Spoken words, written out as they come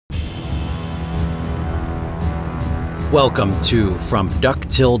Welcome to From Duck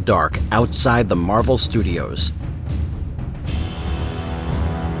Till Dark, outside the Marvel Studios.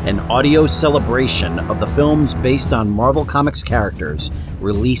 An audio celebration of the films based on Marvel Comics characters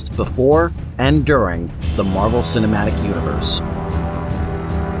released before and during the Marvel Cinematic Universe.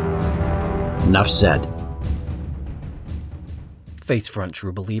 Enough said. Face front,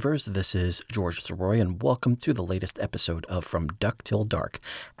 true believers, this is George Soroy, and welcome to the latest episode of From Duck Till Dark,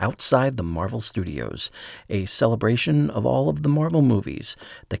 outside the Marvel Studios, a celebration of all of the Marvel movies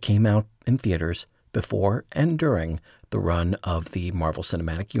that came out in theaters before and during the run of the Marvel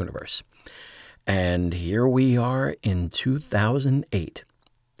Cinematic Universe. And here we are in 2008,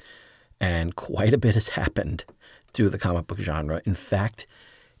 and quite a bit has happened to the comic book genre. In fact,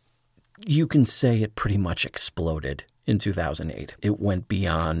 you can say it pretty much exploded in 2008. It went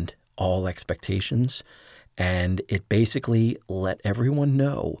beyond all expectations, and it basically let everyone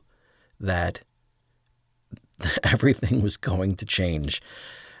know that everything was going to change.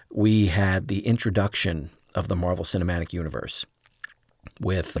 We had the introduction of the Marvel Cinematic Universe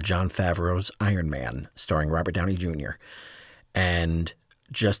with Jon Favreau's Iron Man, starring Robert Downey Jr. And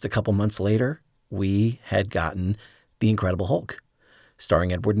just a couple months later, we had gotten The Incredible Hulk,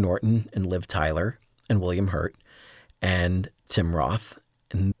 starring Edward Norton and Liv Tyler and William Hurt and Tim Roth.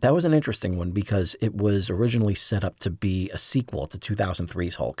 And that was an interesting one because it was originally set up to be a sequel to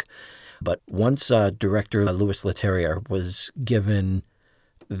 2003's Hulk. But once director Louis Leterrier was given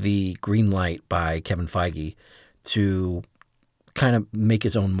the green light by Kevin Feige to kind of make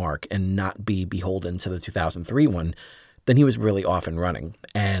his own mark and not be beholden to the 2003 one, then he was really off and running.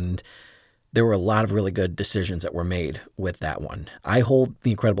 And there were a lot of really good decisions that were made with that one. I hold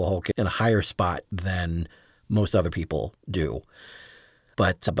The Incredible Hulk in a higher spot than most other people do.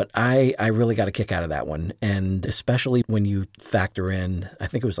 But I really got a kick out of that one. And especially when you factor in, I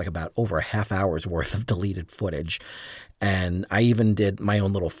think it was like about over a half hour's worth of deleted footage. And I even did my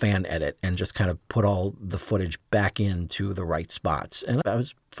own little fan edit and just kind of put all the footage back into the right spots. And I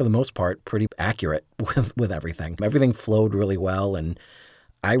was, for the most part, pretty accurate with everything. Everything flowed really well, and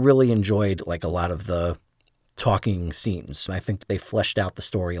I really enjoyed like a lot of the talking scenes. I think they fleshed out the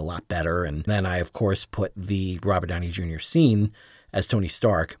story a lot better. And then I, of course, put the Robert Downey Jr. scene as Tony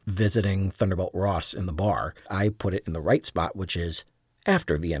Stark visiting Thunderbolt Ross in the bar. I put it in the right spot, which is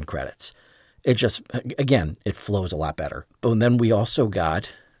after the end credits. It just, again, it flows a lot better. But then we also got,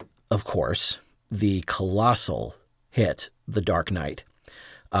 of course, the colossal hit, The Dark Knight,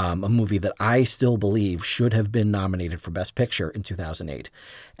 a movie that I still believe should have been nominated for Best Picture in 2008.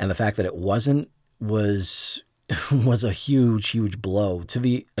 And the fact that it wasn't was a huge, huge blow to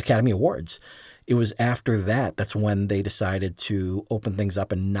the Academy Awards. It was after that's when they decided to open things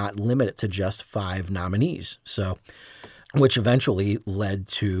up and not limit it to just 5 nominees. So, which eventually led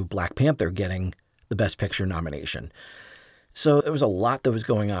to Black Panther getting the Best Picture nomination. So there was a lot that was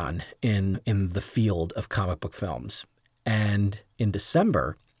going on in the field of comic book films. And in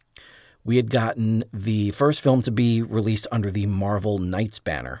December, we had gotten the first film to be released under the Marvel Knights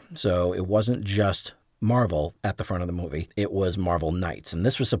banner. So it wasn't just Marvel at the front of the movie. It was Marvel Knights. And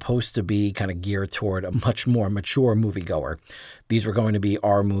this was supposed to be kind of geared toward a much more mature moviegoer. These were going to be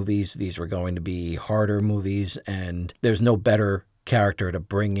R movies. These were going to be harder movies. And there's no better character to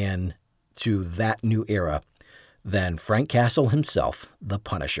bring in to that new era than Frank Castle himself, the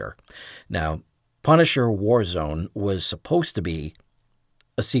Punisher. Now, Punisher Warzone was supposed to be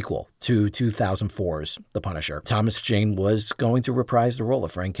a sequel to 2004's The Punisher. Thomas Jane was going to reprise the role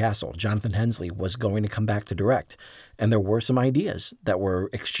of Frank Castle. Jonathan Hensleigh was going to come back to direct. And there were some ideas that were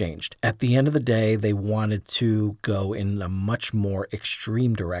exchanged. At the end of the day, they wanted to go in a much more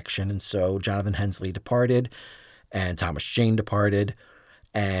extreme direction. And so Jonathan Hensleigh departed and Thomas Jane departed.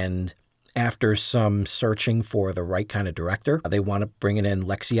 And after some searching for the right kind of director, they wound up bringing in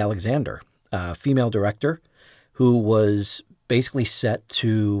Lexi Alexander, a female director who was basically set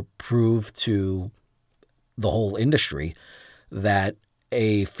to prove to the whole industry that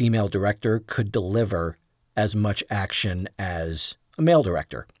a female director could deliver as much action as a male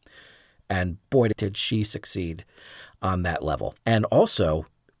director. And boy, did she succeed on that level. And also,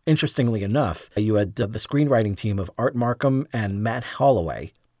 interestingly enough, you had the screenwriting team of Art Markham and Matt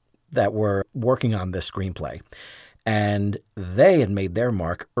Holloway that were working on this screenplay. And they had made their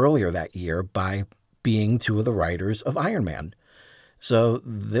mark earlier that year by being 2 of the writers of Iron Man. So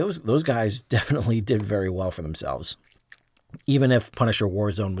those guys definitely did very well for themselves. Even if Punisher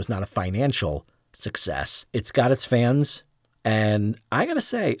Warzone was not a financial success, it's got its fans. And I got to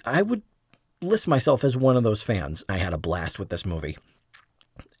say, I would list myself as one of those fans. I had a blast with this movie.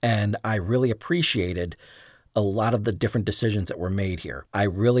 And I really appreciated a lot of the different decisions that were made here. I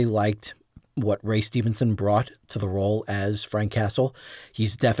really liked what Ray Stevenson brought to the role as Frank Castle.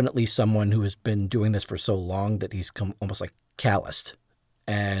 He's definitely someone who has been doing this for so long that he's come almost like calloused.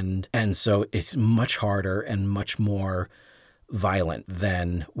 And so it's much harder and much more violent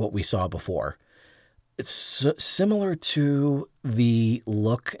than what we saw before. It's similar to the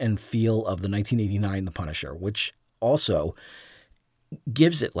look and feel of the 1989 The Punisher, which also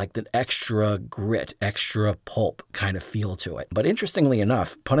gives it like the extra grit, extra pulp kind of feel to it. But interestingly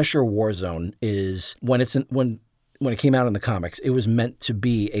enough, Punisher Warzone is, when it came out in the comics, it was meant to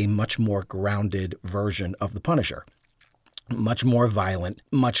be a much more grounded version of the Punisher. Much more violent,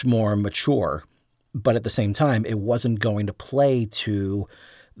 much more mature, but at the same time, it wasn't going to play to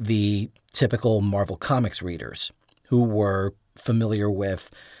the typical Marvel Comics readers who were familiar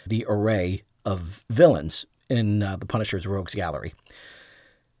with the array of villains in the Punisher's Rogues Gallery.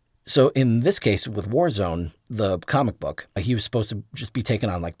 So in this case, with Warzone, the comic book, he was supposed to just be taking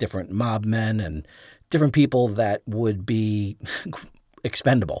on like different mob men and different people that would be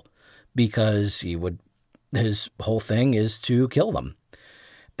expendable because his whole thing is to kill them.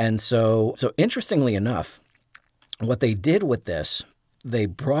 And so interestingly enough, what they did with this, they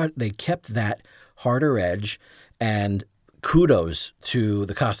kept that harder edge, and kudos to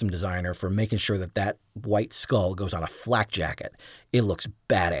the costume designer for making sure that white skull goes on a flak jacket. It looks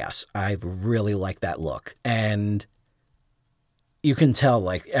badass. I really like that look. And you can tell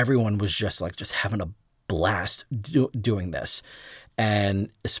like everyone was just having a blast doing this.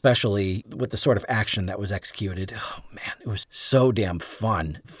 And especially with the sort of action that was executed, oh man, it was so damn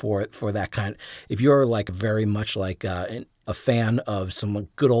fun for that kind. If you're like very much like a fan of some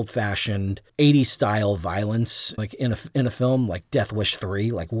good old fashioned 80s style violence, like in a film like Death Wish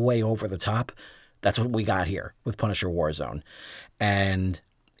 3, like way over the top, that's what we got here with Punisher Warzone. And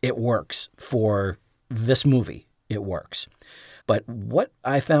it works for this movie. It works. But what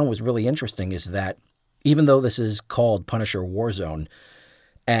I found was really interesting is that even though this is called Punisher Warzone,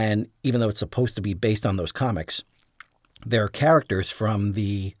 and even though it's supposed to be based on those comics, there are characters from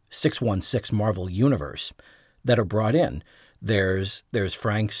the 616 Marvel universe that are brought in. There's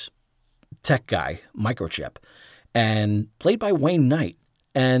Frank's tech guy, Microchip, and played by Wayne Knight,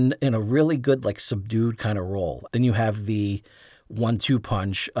 and in a really good, like, subdued kind of role. Then you have the 1-2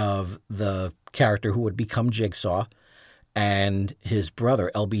 punch of the character who would become Jigsaw and his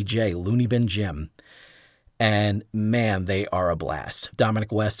brother, LBJ, Looney Bin Jim. And man, they are a blast.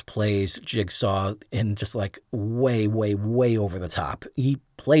 Dominic West plays Jigsaw in just like way, way, way over the top. He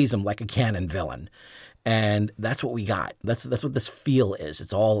plays him like a canon villain. And that's what we got. That's what this feel is.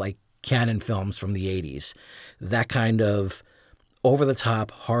 It's all like canon films from the 80s. That kind of over the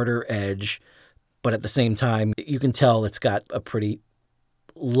top, harder edge, but at the same time, you can tell it's got a pretty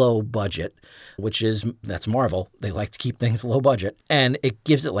low budget, that's Marvel. They like to keep things low budget, and it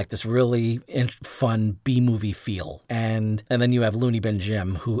gives it like this really fun B-movie feel. And then you have Looney Bin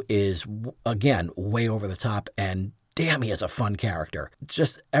Jim, who is again way over the top, and damn, he is a fun character.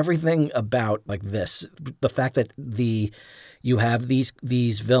 Just everything about like this, the fact that you have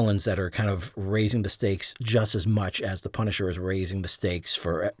these villains that are kind of raising the stakes just as much as the Punisher is raising the stakes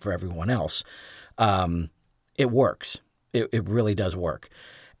for everyone else. It works. It really does work.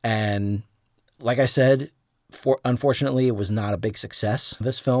 And like I said, unfortunately, it was not a big success,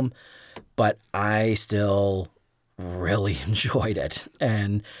 this film, but I still really enjoyed it.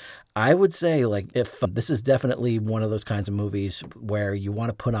 And I would say, like, if this is definitely one of those kinds of movies where you want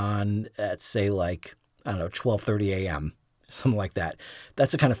to put on at, say, like, I don't know, 12:30 a.m., something like that.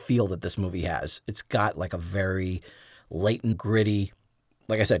 That's the kind of feel that this movie has. It's got like a very latent, gritty,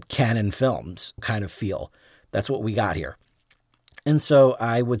 like I said, canon films kind of feel. That's what we got here. And so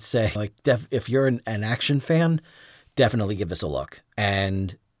I would say, like, if you're an action fan, definitely give this a look.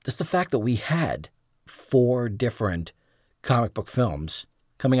 And just the fact that we had 4 different comic book films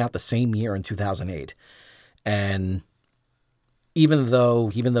coming out the same year in 2008. And even though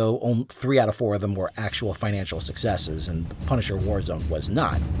 3 out of 4 of them were actual financial successes, and Punisher Warzone was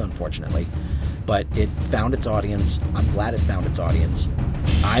not, unfortunately, but it found its audience. I'm glad it found its audience.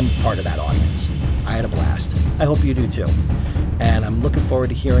 I'm part of that audience. I had a blast. I hope you do too. And I'm looking forward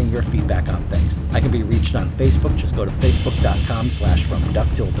to hearing your feedback on things. I can be reached on Facebook. Just go to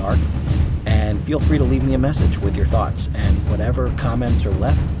facebook.com/FromDuckTillDark and feel free to leave me a message with your thoughts. And whatever comments are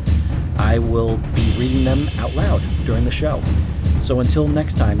left, I will be reading them out loud during the show. So until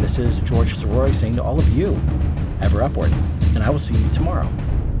next time, this is George Soroy saying to all of you, ever upward, and I will see you tomorrow.